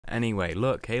Anyway,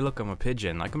 look, hey look, I'm a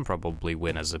pigeon. I can probably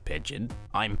win as a pigeon.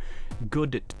 I'm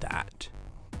good at that.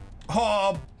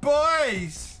 Oh,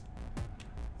 boys!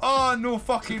 Oh, no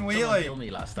fucking way, like. Killed me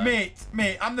last time.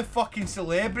 Mate, I'm the fucking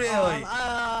celebrity,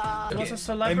 like. What's a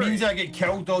celebrity? It means I get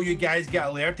killed, all you guys get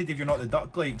alerted if you're not the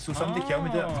duck, like. So somebody kill me,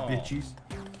 bitches.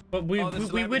 But we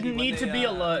wouldn't need to be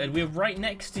alerted. We're right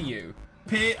next to you.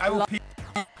 I will pay.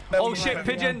 Oh shit,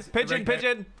 pigeon.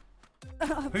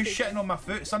 Who's shitting on my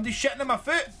foot? Somebody's shitting on my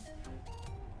foot.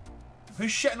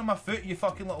 Who's shitting on my foot, you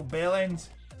fucking little bell ends?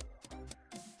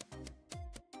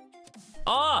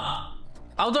 Ah!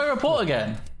 I'll do a report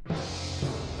again.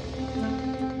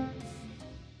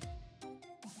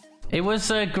 It was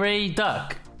a grey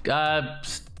duck.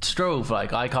 Strove,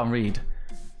 like, I can't read.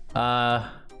 Ban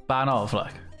off,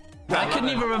 like. I couldn't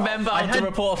even remember how to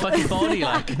report a fucking body,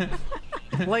 like.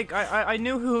 Like, I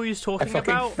knew who he was talking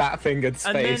about. Fat-fingered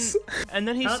space. And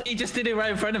then he just did it right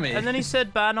in front of me. And then he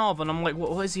said ban off, and I'm like,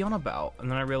 what is he on about?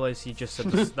 And then I realized he just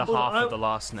said the half of the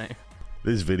last name.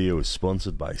 This video is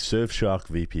sponsored by Surfshark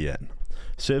VPN.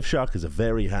 Surfshark is a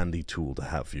very handy tool to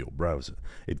have for your browser.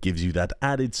 It gives you that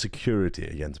added security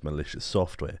against malicious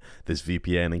software. This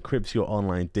VPN encrypts your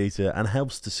online data and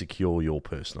helps to secure your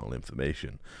personal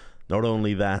information. Not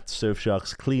only that,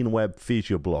 Surfshark's clean web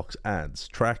feature blocks ads,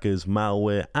 trackers,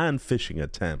 malware, and phishing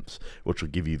attempts, which will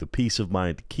give you the peace of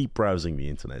mind to keep browsing the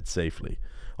internet safely.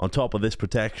 On top of this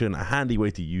protection, a handy way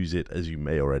to use it, as you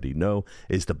may already know,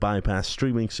 is to bypass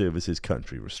streaming services'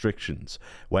 country restrictions.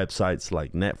 Websites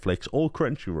like Netflix or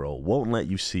Crunchyroll won't let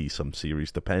you see some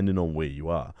series depending on where you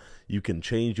are. You can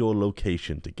change your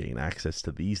location to gain access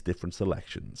to these different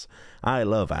selections. I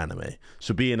love anime,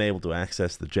 so being able to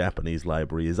access the Japanese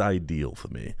library is ideal for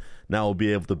me. Now I'll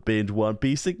be able to binge One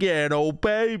Piece again, oh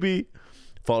baby!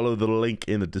 Follow the link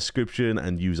in the description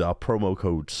and use our promo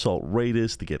code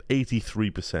SALTRAIDERS to get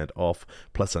 83% off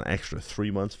plus an extra 3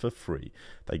 months for free.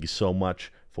 Thank you so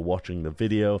much for watching the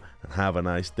video and have a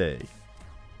nice day.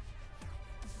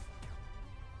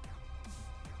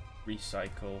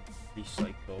 Recycle. You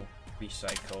can't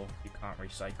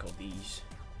recycle these.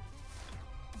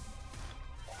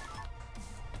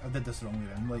 I did this the wrong way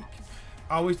then. Like,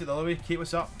 I always do it the other way. Kate,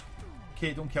 what's up?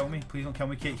 Kate, don't kill me. Please don't kill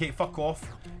me. Kate, Kate, fuck off.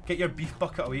 Get your beef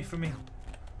bucket away from me.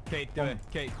 Kate, do it.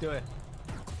 Kate, do it.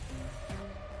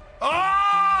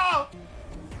 Oh!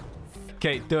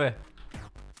 Kate, do it.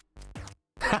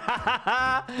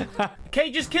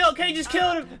 Kate just killed him! Kate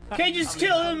just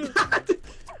killed him!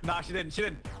 Nah, she didn't.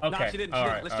 Okay. Nah, she didn't.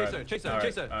 Let's chase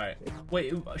her. Alright.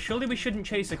 Wait, surely we shouldn't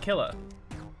chase a killer.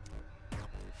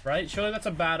 Right? Surely that's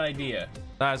a bad idea.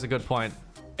 That is a good point.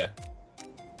 Yeah.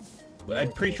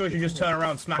 I'm pretty sure you should just turn around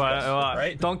and smack us,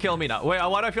 right? Don't kill me now. Wait,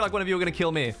 why do I feel like one of you are gonna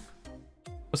kill me?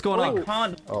 What's going on?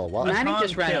 Can't. Oh, wow. Manny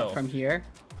just ran up from here.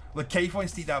 Look, Kate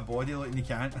wants to eat that body, look, and he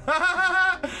can't.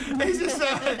 he's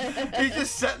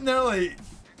just sitting there like...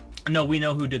 No, we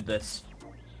know who did this.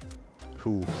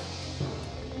 Who?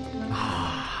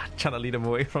 Trying to lead him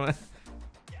away from it.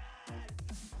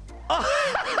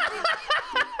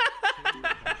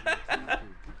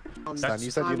 Stan,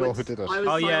 you said you know who did it.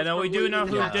 Oh yeah, no, we do know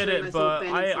who did it, but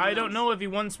I don't know if he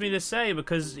wants me to say,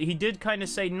 because he did kind of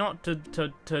say not to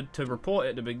report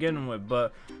it to begin with,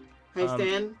 but... Hey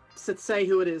Stan, say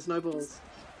who it is, no balls.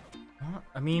 What?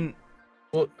 I mean...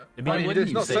 Well,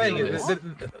 it's not saying it,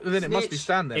 then it must be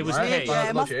Stan then, It was right? Kate. Yeah,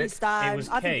 it must be Stan. It was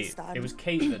Kate. It was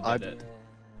Kate that did it.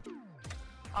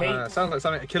 Kate. Sounds like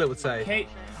something a killer would say. Kate.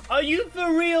 Are you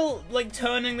for real, like,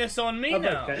 turning this on me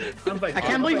now? I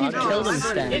can't believe you killed him,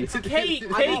 Stan. It's Kate.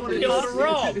 Kate killed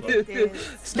Rob.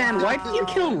 Stan, why did you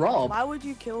kill Rob? Why would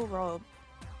you kill Rob?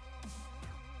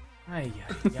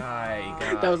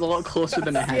 That was a lot closer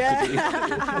than it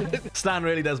had to be. Stan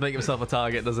really does make himself a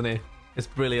target, doesn't he? It's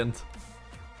brilliant.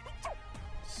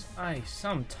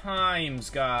 Sometimes,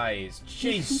 guys.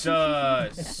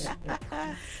 Jesus.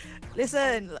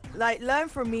 Listen, like, learn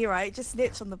from me, right? Just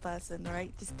snitch on the person,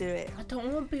 right? Just do it. I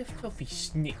don't want to be a filthy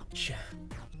snitch.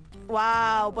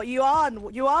 Wow, but you are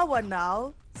one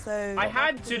now. So I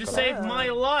had to save my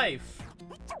life.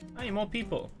 I need more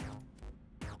people.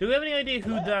 Do we have any idea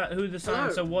who the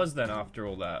silencer was then after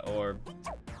all that, or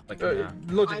like?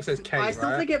 Logic says Kate, I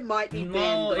still think it might be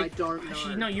Ben, but I don't know.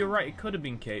 Actually, no, you're right. It could have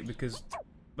been Kate because.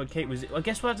 But Kate was... I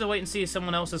guess we'll have to wait and see if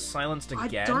someone else is silenced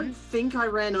again. I don't think I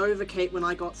ran over Kate when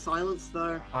I got silenced,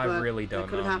 though. I really don't know. It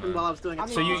could have happened while I was doing it.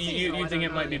 So you think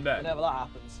it might be Ben? Whenever that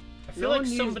happens. I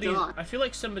feel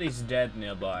like somebody's dead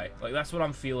nearby. Like, that's what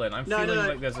I'm feeling. I'm feeling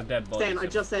like there's a dead body. Stan, I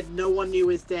just said no one knew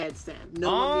is dead, Stan.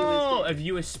 No one knew is dead. Have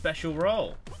you a special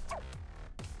role?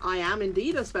 I am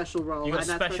indeed a special role. You got and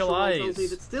that special role eyes. tells me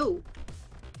that still...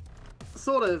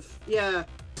 Sort of, yeah.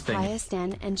 thing. Hi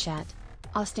Stan and chat.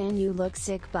 Stan, you look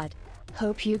sick, but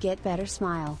hope you get better.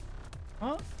 Smile.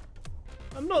 Huh?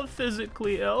 I'm not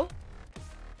physically ill.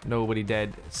 Nobody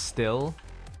dead still.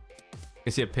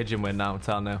 You see a pigeon win now,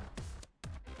 tell now.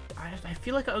 I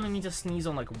feel like I only need to sneeze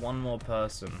on like one more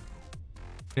person. Can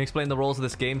you explain the rules of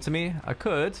this game to me? I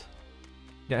could.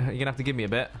 Yeah, you're gonna have to give me a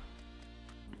bit.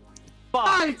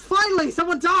 Died! Finally,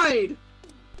 someone died!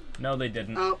 No, they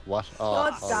didn't. Oh. What?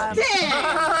 God damn.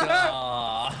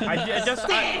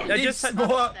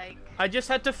 I just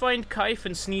had to find Kaif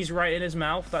and sneeze right in his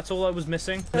mouth. That's all I was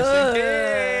missing. Why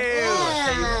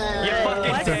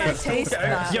can I taste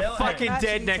that? You're fucking I can dead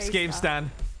actually next taste game, that.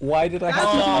 Stan. Why did I have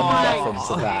to find reference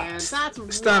to that?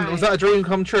 That's Stan, was that a dream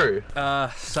come true?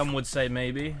 Some would say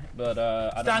maybe, but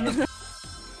I don't know.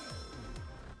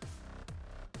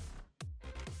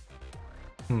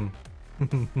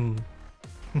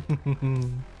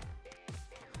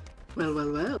 Well,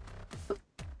 well, well.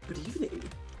 Good evening.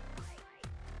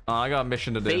 I got a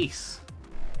mission to do. Base.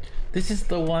 This is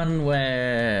the one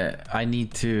where I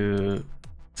need to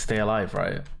stay alive,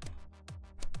 right?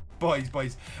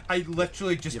 Boys, I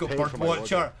literally just got paid for my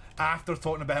Birdwatcher order. after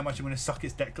talking about how much I'm going to suck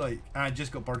his dick, like, and I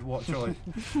just got Birdwatcher,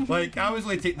 like I was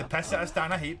like taking the piss out of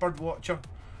Stan. I hate Birdwatcher.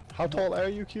 How tall are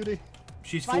you, cutie?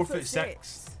 She's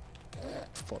 5'6".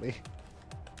 Funny.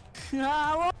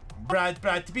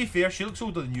 Brad, to be fair, she looks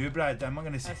older than you, Brad. I'm not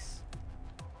going to say.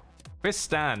 Where's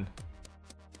Stan?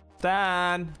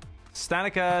 Stan!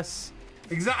 Stanicus!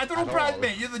 Exactly. I don't know, Brad,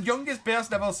 mate. You're the youngest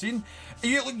person I've ever seen.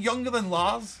 You look younger than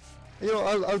Lars. You know,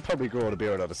 I'll probably grow a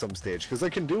beard out at some stage, because I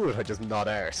can do it, I just not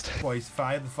arsed. Boys,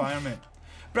 fire the fireman.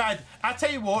 Brad, I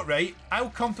tell you what, right? I'll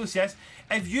come to this.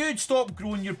 If you'd stop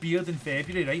growing your beard in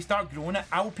February, right? Start growing it,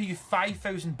 I'll pay you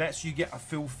 5,000 bits so you get a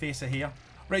full face of hair.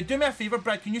 Right, do me a favour,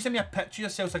 Brad. Can you send me a picture of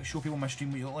yourself so I can show people on my stream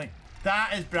what you look like?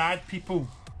 That is Brad, people.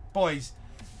 Boys,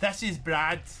 this is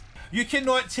Brad. You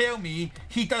cannot tell me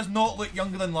he does not look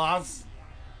younger than Lars.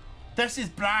 This is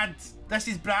Brad. This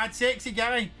is Brad, sexy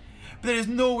guy. But there is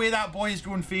no way that boy is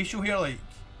growing facial hair, like.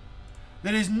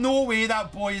 There is no way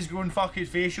that boy is growing fucking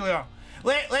facial hair.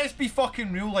 Let's be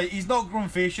fucking real, like, he's not growing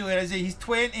facial hair, is he? He's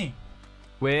 20.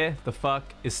 Where the fuck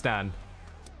is Stan?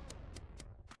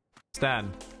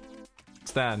 Stan.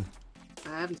 Stan.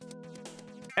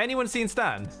 Anyone seen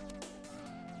Stan?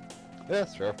 Yeah,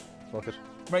 sure. Fuck it.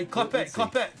 Right, clip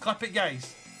it,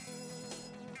 guys.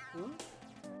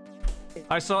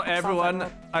 I saw everyone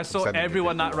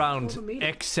that round Over me.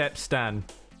 except Stan.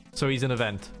 So he's an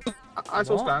event. I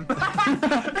saw Stan.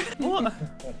 What?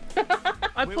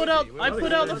 I put out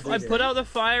the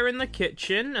fire in the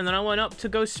kitchen, and then I went up to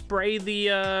go spray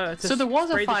the. So there was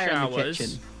a spray the fire in the showers.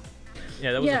 kitchen.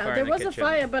 Yeah, there was a fire in the kitchen.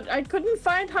 fire, but I couldn't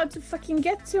find how to fucking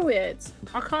get to it.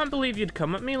 I can't believe you'd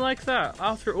come at me like that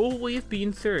after all we've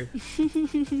been through.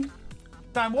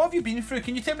 Dan, what have you been through?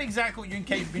 Can you tell me exactly what you and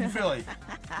Kate's been through, like?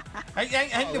 I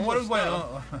think the world went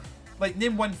on. Like,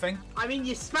 name one thing. I mean,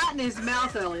 you spat in his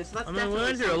mouth earlier, so that's I mean, we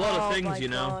went through a lot of things, you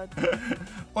know.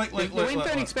 Like, You went through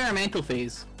an experimental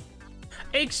phase.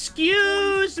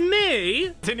 Excuse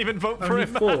me? Didn't even vote for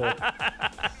him.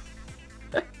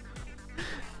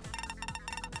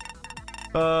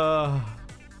 I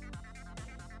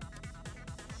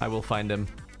will find him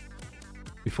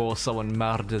before someone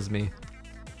murders me.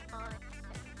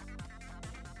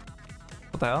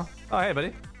 What the hell? Oh, hey,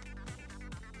 buddy.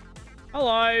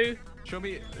 Hello. Show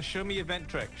me event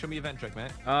trick. Show me event trick,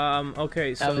 mate.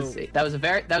 Okay, so That was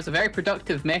a very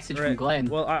productive message from Glenn.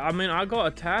 Well, I mean, I got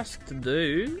a task to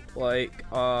do. Like,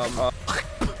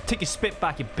 Take your spit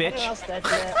back, you bitch.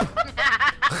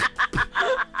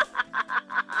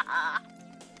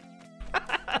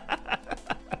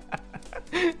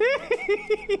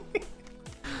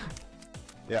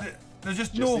 Yeah. There's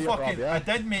just Just no see it, fucking. Rob, yeah. I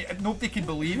did, mate. Nobody can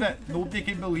believe it. Nobody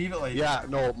can believe it, like. Yeah,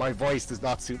 no, my voice does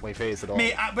not suit my face at all.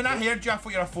 Mate, when I heard you, I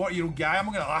thought you're a 40-year-old guy. I'm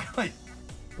not gonna lie, like.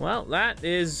 well, that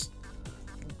is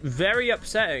very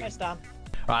upsetting. Right,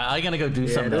 I'm gonna go do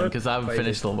something do it. because I haven't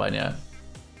finished the one yet.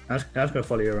 I was gonna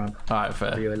follow you around. Alright,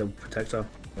 fair. Be your little protector.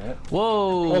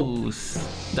 Whoa! What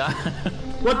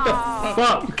the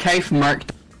fuck? Kaif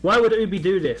marked. Why would Ubi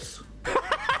do this?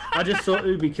 I just saw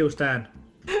Ubi kill Stan.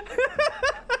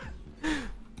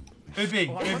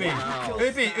 Ubi.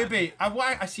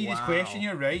 I see this question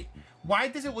here, right? Why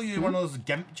does it look like one of those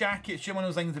gimp jackets? One of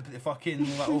those things with the fucking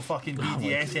little fucking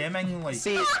BDSM thing, like.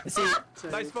 See.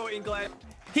 Nice voting, Glenn.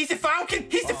 He's the Falcon!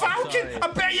 He's the Falcon! sorry. I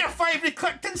bet you a fiver he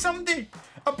clicked in somebody!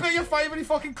 I bet you a fiver he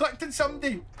fucking clicked in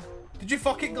somebody! Did you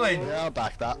fuck it, Glenn? Yeah, I'll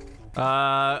back that.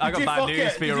 I got you bad fuck news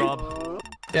it? for you, Did you- Rob.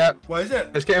 Yeah, What is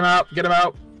it? let's get him out. Get him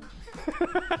out.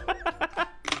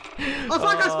 Oh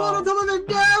fuck! I spawned on top of him.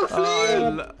 No,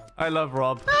 flee! I love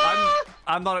Rob.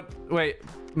 I'm not. Wait,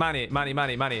 Manny.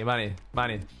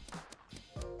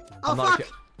 Oh fuck!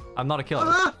 I'm not a killer.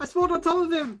 I spawned on top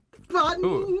of him. Button.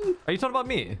 Ooh. Are you talking about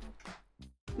me?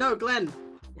 No, Glenn.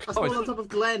 I spawned on top of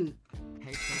Glenn.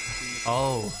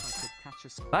 Oh.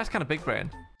 That's kind of big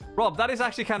brain. Rob, that is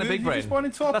actually kind of big brain.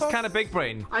 That's kind of big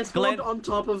brain. I spawned on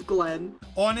top of Glenn.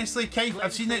 Honestly, Keith,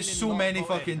 I've seen it so many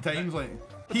fucking times. Like,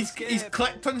 he's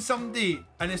clicked on somebody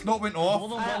and it's not went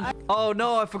off. Oh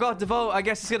no, I forgot to vote. I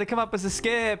guess it's gonna come up as a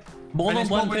skip. More than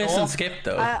one person skipped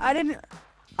though. I didn't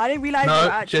realize No, you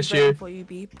were actually just voting you. for you,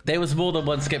 Beep. There was more than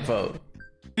one skip vote.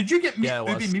 Did you get me? Yeah,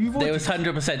 it was. There was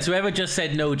 100%. So whoever just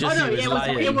said no, just you is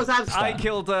lying. It was I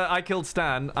killed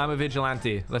Stan. I'm a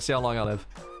vigilante. Let's see how long I live.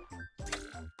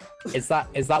 Is that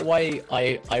why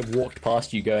I walked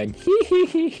past you going hee hee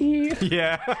hee hee?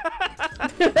 Yeah.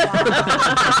 We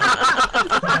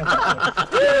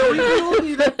all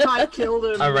knew that I killed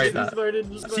him. I rate that.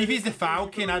 See if he's the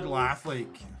Falcon, I'd laugh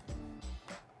like.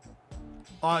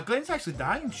 Oh, Glenn's actually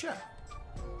dying. Shit.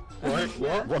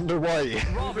 What? Wonder why?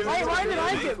 Why did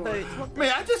I get votes?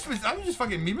 Mate, I was just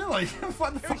fucking memeing like,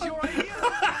 what the fuck?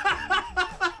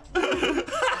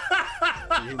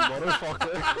 You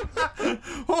motherfucker.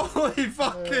 Holy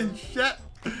fucking shit.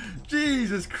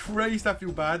 Jesus Christ, I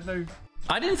feel bad now.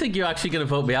 I didn't think you were actually going to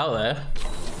vote me out there.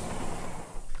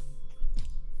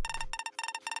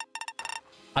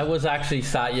 I was actually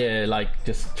sat here, like,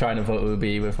 just trying to vote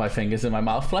Ubi with my fingers in my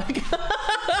mouth, like.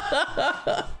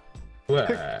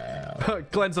 Well.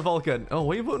 Glenn's a Vulcan. Oh,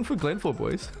 what are you voting for Glenn for,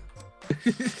 boys?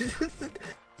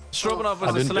 Stroganov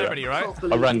was a celebrity, right?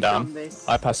 I ran down.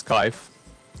 I passed Kaif.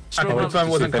 Stroganov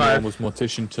wasn't anyone was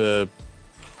mortician to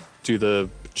do the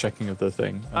checking of the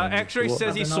thing. X-Ray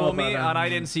says he saw me, and I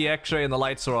didn't see X-Ray, and the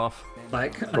lights are off.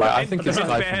 Like, right, I think it's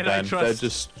Kaif and I Ben. trust. They're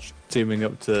just teaming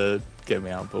up to get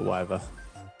me out, but whatever.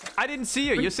 I didn't see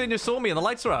you. You're saying you saw me, and the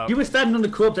lights are out. you were standing on the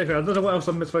corpse, I don't know what else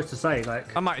I'm supposed to say.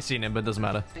 Like, I might have seen him, but it doesn't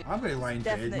matter. I'm gonna lie in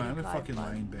bed, Definitely man. I'm gonna fucking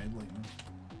lie in bed like, man.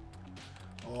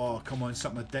 Oh, come on,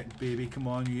 suck my dick, baby. Come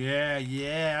on. Yeah,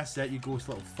 that's it, you ghost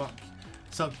little fuck.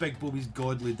 Suck Big Bobby's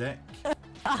godly dick.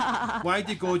 Why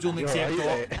do gods only accept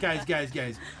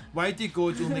guys? Why do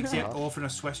gods only accept offering a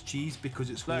Swiss cheese? Because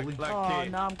it's holy. Oh,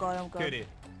 no, I'm gone.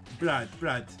 Brad.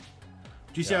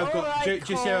 Do you see I've got? Do you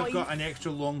see I've got an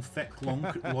extra long, thick,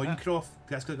 loincloth?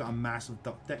 That's because I've got a massive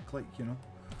duck dick, like, you know.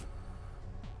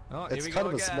 Oh, It's kind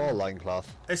of a small loincloth.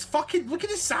 It's fucking. Look at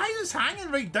the size. It's hanging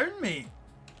right down, mate.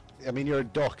 I mean, you're a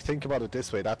duck. Think about it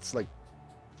this way. That's like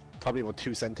probably about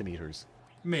 2 centimeters.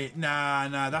 Mate, nah,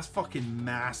 that's fucking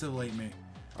massive, like, mate.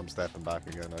 I'm stepping back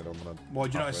again. I don't want to. Well,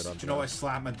 do you know what? I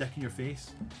slap my dick in your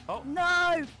face. Oh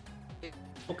no!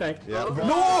 okay. Yeah.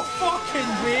 No fucking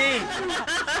way!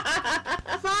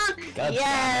 Fuck!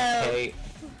 Yeah.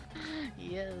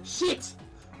 Yes. Shit!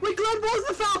 Wait, Glenn was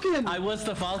the Falcon! I was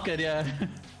the Falcon, yeah.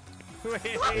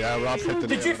 Yeah, Rob hit the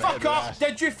Did you fuck up?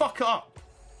 Did you fuck up?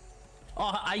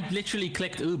 Oh, I literally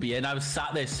clicked Ubi and I was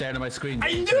sat there staring at my screen.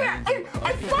 I knew it!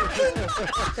 I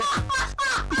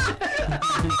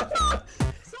fucking...